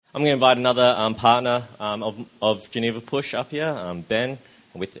I'm going to invite another partner of Geneva Push up here, Ben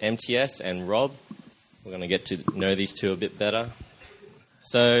with MTS and Rob. We're going to get to know these two a bit better.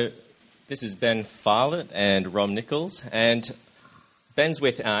 So this is Ben Farlett and Rob Nichols, and Ben's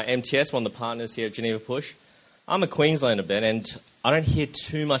with MTS, one of the partners here at Geneva Push. I'm a Queenslander, Ben, and I don't hear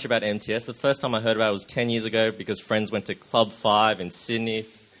too much about MTS. The first time I heard about it was 10 years ago because friends went to Club 5 in Sydney.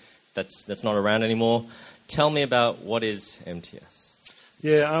 That's not around anymore. Tell me about what is MTS.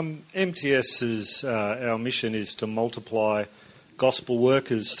 Yeah, MTS our mission is to multiply gospel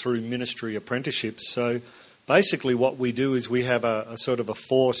workers through ministry apprenticeships. So basically what we do is we have a sort of a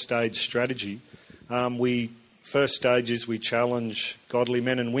 4-stage strategy. First stage is we challenge godly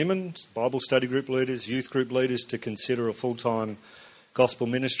men and women, Bible study group leaders, youth group leaders to consider a full-time gospel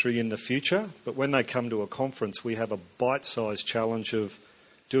ministry in the future. But when they come to a conference, we have a bite-sized challenge of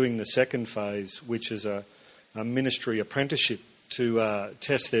doing the second phase, which is a ministry apprenticeship to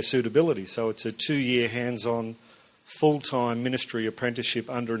test their suitability. So it's a 2-year hands-on, full-time ministry apprenticeship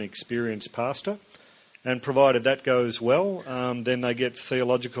under an experienced pastor. And provided that goes well, then they get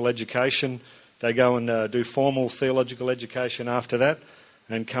theological education. They go and do formal theological education after that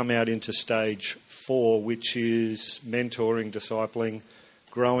and come out into stage 4, which is mentoring, discipling,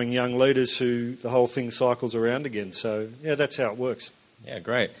 growing young leaders who the whole thing cycles around again. So, yeah, that's how it works. Yeah,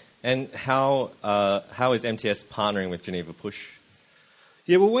 great. And how is MTS partnering with Geneva Push?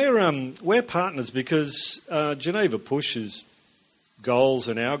 Yeah, well, we're partners because Geneva Push's goals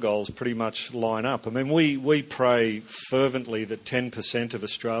and our goals pretty much line up. I mean, we pray fervently that 10% of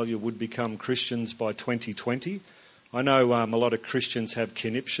Australia would become Christians by 2020. I know a lot of Christians have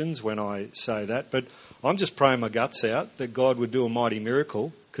conniptions when I say that, but I'm just praying my guts out that God would do a mighty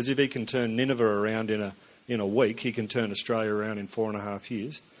miracle, because if he can turn Nineveh around in a week, he can turn Australia around in 4.5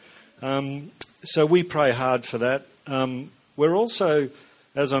 years. So we pray hard for that. We're also,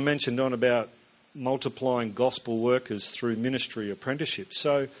 as I mentioned, on about multiplying gospel workers through ministry apprenticeships.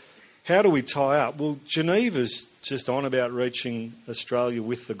 So how do we tie up? Well, Geneva's just on about reaching Australia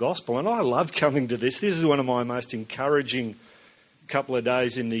with the gospel, and I love coming to this. This is one of my most encouraging couple of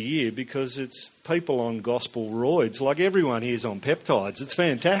days in the year because it's people on gospel roids. Like, everyone here's on peptides. It's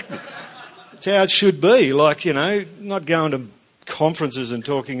fantastic. It's how it should be. Like, not going to conferences and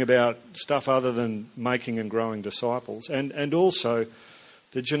talking about stuff other than making and growing disciples. And also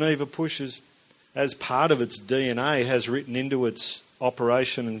the Geneva Push is, as part of its DNA, has written into its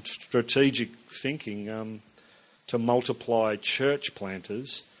operation and strategic thinking to multiply church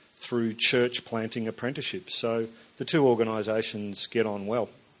planters through church planting apprenticeships. So the two organisations get on well.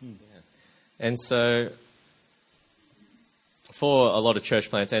 Yeah. And so for a lot of church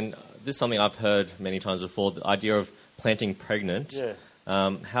plants, and this is something I've heard many times before, the idea of planting pregnant. Yeah.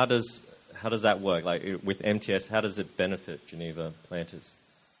 How does that work? Like, with MTS, how does it benefit Geneva planters?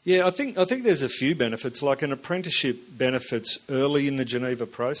 Yeah, I think there's a few benefits. Like, an apprenticeship benefits early in the Geneva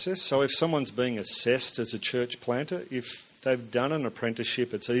process. So if someone's being assessed as a church planter, if they've done an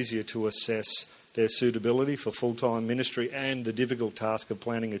apprenticeship, it's easier to assess their suitability for full-time ministry and the difficult task of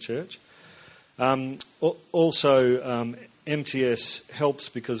planting a church. Also, MTS helps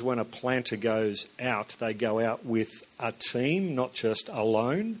because when a planter goes out, they go out with a team, not just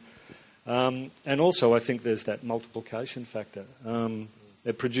alone. And also, I think there's that multiplication factor.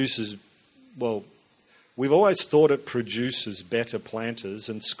 It produces, well, we've always thought it produces better planters,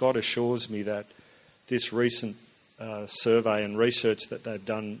 and Scott assures me that this recent survey and research that they've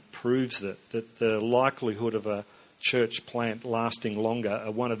done proves that the likelihood of a church plant lasting longer,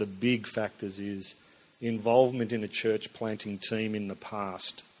 one of the big factors is involvement in a church planting team in the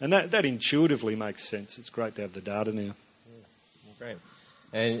past. And that intuitively makes sense. It's great to have the data now. Great.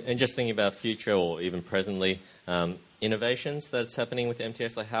 And just thinking about future or even presently, innovations that's happening with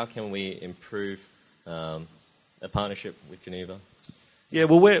MTS, like how can we improve a partnership with Geneva? Yeah,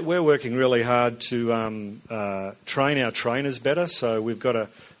 well, we're working really hard to train our trainers better. So we've got a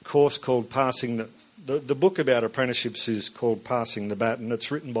course called Passing the book about apprenticeships is called Passing the Baton.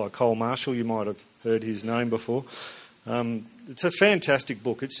 It's written by Cole Marshall. You might have heard his name before. It's a fantastic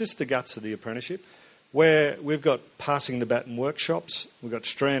book. It's just the guts of the apprenticeship, where we've got Passing the Baton workshops. We've got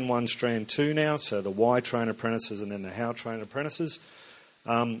Strand 1, Strand 2 now, so the why train apprentices and then the how train apprentices.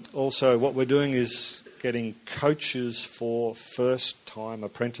 Also, what we're doing is getting coaches for first-time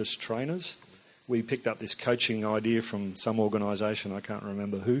apprentice trainers. We picked up this coaching idea from some organisation, I can't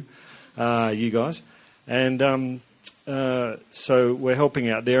remember who, you guys. And so we're helping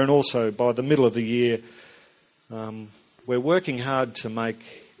out there. And also, by the middle of the year, we're working hard to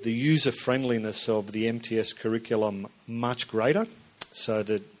make the user-friendliness of the MTS curriculum much greater, so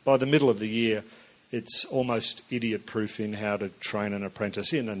that by the middle of the year, it's almost idiot-proof in how to train an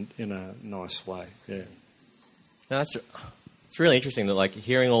apprentice in a nice way. Yeah. No, it's really interesting that, like,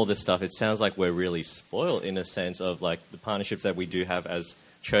 hearing all this stuff, it sounds like we're really spoiled in a sense of, like, the partnerships that we do have as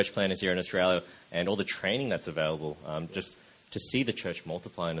church planners here in Australia and all the training that's available. Just to see the church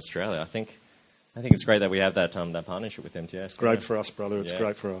multiply in Australia, I think it's great that we have that partnership with MTS. Great for us, brother. It's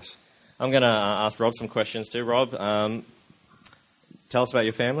great for us. I'm going to ask Rob some questions too. Rob, tell us about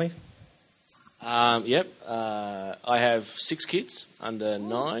your family. Yep. I have 6 kids under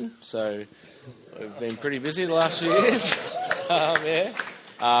 9, so we've been pretty busy the last few years. Yeah.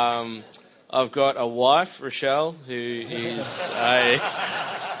 I've got a wife, Rochelle, who is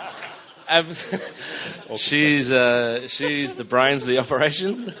she's the brains of the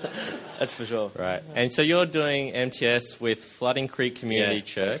operation. That's for sure. Right. And so you're doing MTS with Flooding Creek Community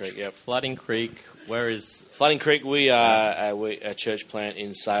Church. Flooding Creek, yep. Flooding Creek, where is... Flooding Creek, we are a church plant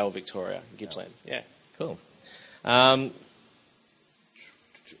in Sale, Victoria, Gippsland. Yeah. Cool.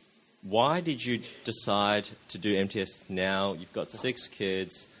 Why did you decide to do MTS now? You've got 6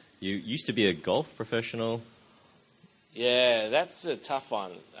 kids. You used to be a golf professional. Yeah, that's a tough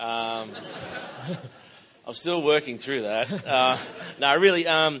one. I'm still working through that. No, really,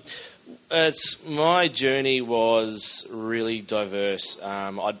 my journey was really diverse.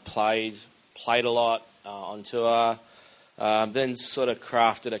 I'd played a lot on tour, then sort of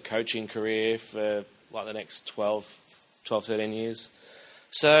crafted a coaching career for like the next 12, 13 years.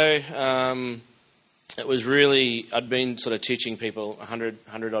 So it was really, I'd been sort of teaching people,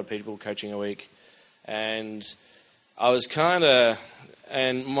 100 odd people, coaching a week, and I was kind of,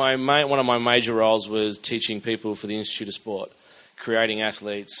 and one of my major roles was teaching people for the Institute of Sport, creating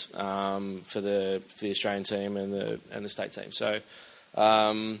athletes for the Australian team and the state team. So,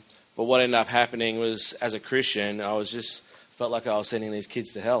 but what ended up happening was, as a Christian, felt like I was sending these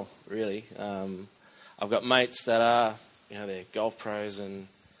kids to hell. Really, I've got mates that are, they're golf pros and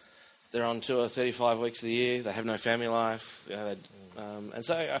they're on tour 35 weeks of the year. They have no family life, and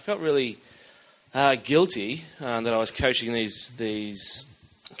so I felt really guilty that I was coaching these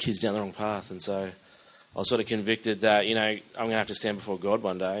kids down the wrong path, and so I was sort of convicted that I'm going to have to stand before God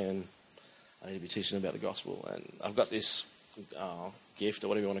one day, and I need to be teaching them about the gospel. And I've got this gift, or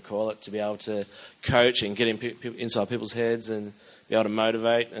whatever you want to call it, to be able to coach and get inside people's heads and be able to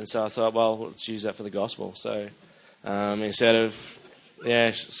motivate. And so I thought, well, let's use that for the gospel. So instead of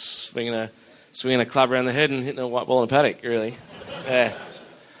swinging a club around the head and hitting a white ball in a paddock, really, yeah.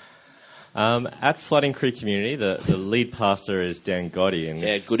 At Flooding Creek Community, the lead pastor is Dan Gotti. And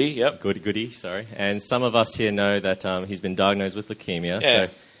Goody, yep. Goody, sorry. And some of us here know that he's been diagnosed with leukemia. Yeah. So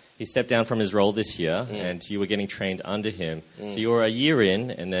he stepped down from his role this year, and you were getting trained under him. So you were a year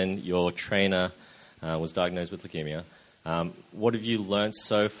in, and then your trainer was diagnosed with leukemia. What have you learnt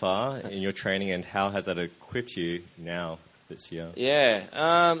so far in your training, and how has that equipped you now this year? Yeah,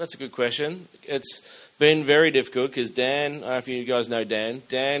 that's a good question. It's been very difficult because Dan, I don't know if you guys know Dan.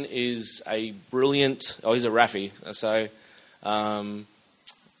 Dan is a brilliant, he's a RAFI. So,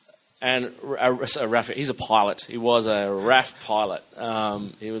 RAFI, he's a pilot. He was a RAF pilot.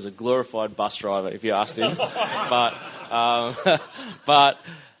 He was a glorified bus driver, if you asked him.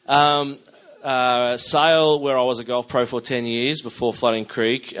 Sale, where I was a golf pro for 10 years before Flooding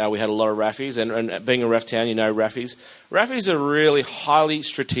Creek, we had a lot of RAFIs, and being a RAF town, RAFIs. RAFIs are really highly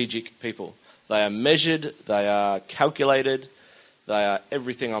strategic people. They are measured, they are calculated, they are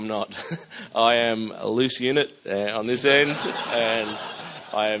everything I'm not. I am a loose unit on this end, and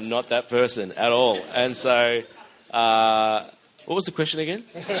I am not that person at all. And so, what was the question again?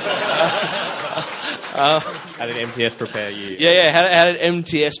 How did MTS prepare you? How did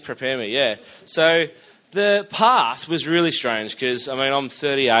MTS prepare me? Yeah. So the path was really strange because, I'm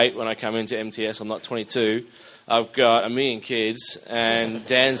 38 when I come into MTS. I'm not 22. I've got 1 million kids, and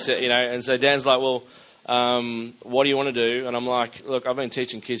Dan said, and so Dan's like, well, what do you want to do? And I'm like, look, I've been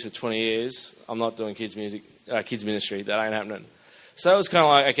teaching kids for 20 years. I'm not doing kids ministry. That ain't happening. So it was kind of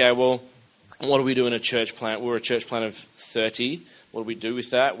like, okay, well, what do we do in a church plant? We're a church plant of 30. What do we do with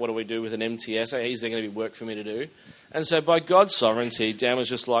that? What do we do with an MTS? Is there going to be work for me to do? And so by God's sovereignty, Dan was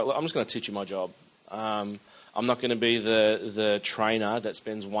just like, look, I'm just going to teach you my job. I'm not going to be the trainer that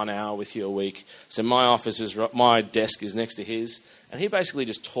spends 1 hour with you a week. So my desk is next to his, and he basically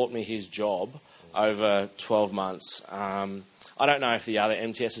just taught me his job over 12 months. I don't know if the other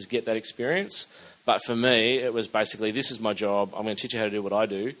MTSs get that experience, but for me, it was basically, this is my job. I'm going to teach you how to do what I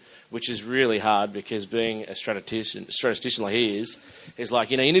do, which is really hard because being a statistician like he is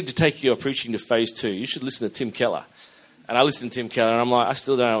like, you need to take your preaching to phase 2. You should listen to Tim Keller. And I listened to Tim Keller, and I'm like, I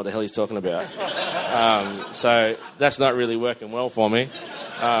still don't know what the hell he's talking about. So that's not really working well for me.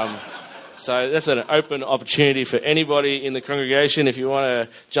 So that's an open opportunity for anybody in the congregation. If you want to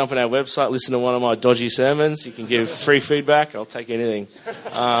jump on our website, listen to one of my dodgy sermons, you can give free feedback. I'll take anything.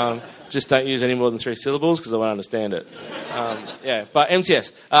 Just don't use any more than 3 syllables because I won't understand it. But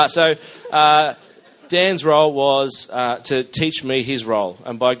MTS. Dan's role was to teach me his role.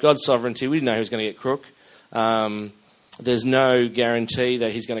 And by God's sovereignty, we didn't know he was going to get crook. There's no guarantee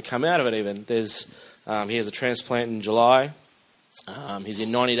that he's going to come out of it even. He has a transplant in July. He's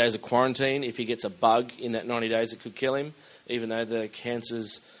in 90 days of quarantine. If he gets a bug in that 90 days, it could kill him. Even though the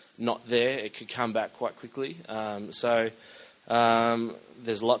cancer's not there, it could come back quite quickly.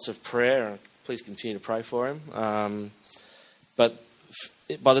 There's lots of prayer. Please continue to pray for him. But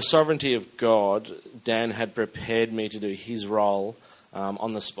by the sovereignty of God, Dan had prepared me to do his role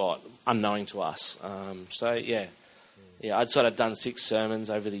on the spot, unknowing to us. I'd sort of done 6 sermons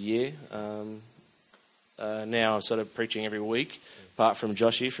over the year. Now I'm sort of preaching every week, apart from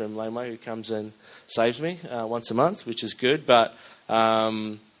Joshy from Lamo, who comes and saves me once a month, which is good. But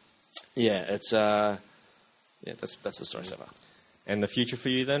that's the story so far. And the future for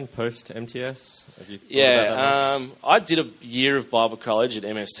you then, post MTS? Have you thought about that much? I did a year of Bible college at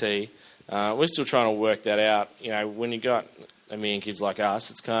MST. We're still trying to work that out. You know, when you got a million kids like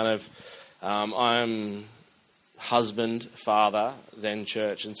us, it's kind of I'm husband, father, then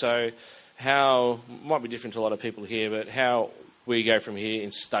church, and so. How might be different to a lot of people here, but how we go from here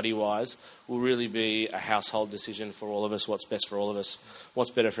in study-wise will really be a household decision for all of us. What's best for all of us? What's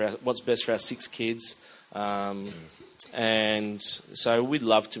best for our 6 kids? And so we'd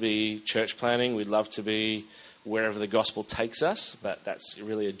love to be church planning. We'd love to be wherever the gospel takes us, but that's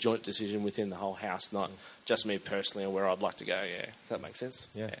really a joint decision within the whole house, not just me personally or where I'd like to go. Yeah, does that make sense?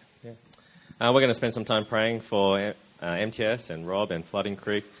 Yeah. We're going to spend some time praying for MTS and Rob and Flooding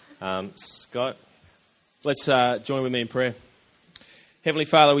Creek. Scott? Let's join with me in prayer. Heavenly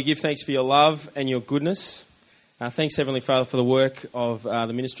Father, we give thanks for your love and your goodness. Thanks, Heavenly Father, for the work of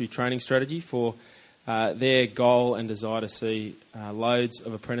the Ministry Training Strategy, for their goal and desire to see loads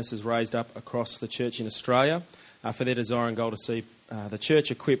of apprentices raised up across the church in Australia, for their desire and goal to see the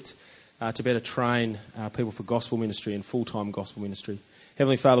church equipped to better train people for gospel ministry and full-time gospel ministry.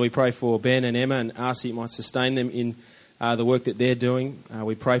 Heavenly Father, we pray for Ben and Emma and ask that you might sustain them in the work that they're doing.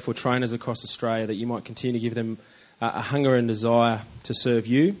 We pray for trainers across Australia that you might continue to give them a hunger and desire to serve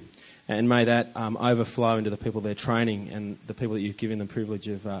you, and may that overflow into the people they're training and the people that you've given the privilege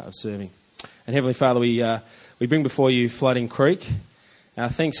of serving. And Heavenly Father, we bring before you Flooding Creek.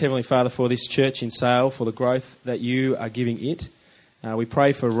 Thanks, Heavenly Father, for this church in Sale, for the growth that you are giving it. We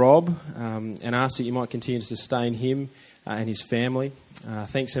pray for Rob and ask that you might continue to sustain him and his family.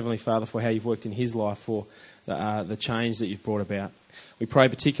 Thanks, Heavenly Father, for how you've worked in his life, for the change that you've brought about. We pray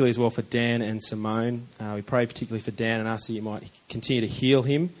particularly as well for Dan and Simone. We pray particularly for Dan and ask that you might continue to heal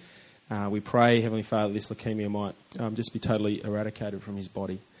him. We pray, Heavenly Father, this leukemia might just be totally eradicated from his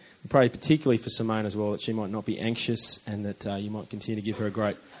body. We pray particularly for Simone as well, that she might not be anxious and that you might continue to give her a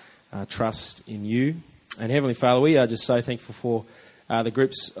great trust in you. And Heavenly Father, we are just so thankful for the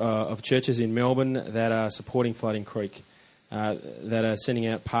groups of churches in Melbourne that are supporting Flooding Creek, that are sending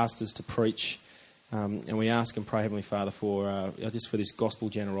out pastors to preach. And we ask and pray, Heavenly Father, for just for this gospel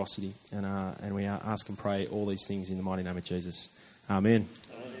generosity. And we ask and pray all these things in the mighty name of Jesus. Amen.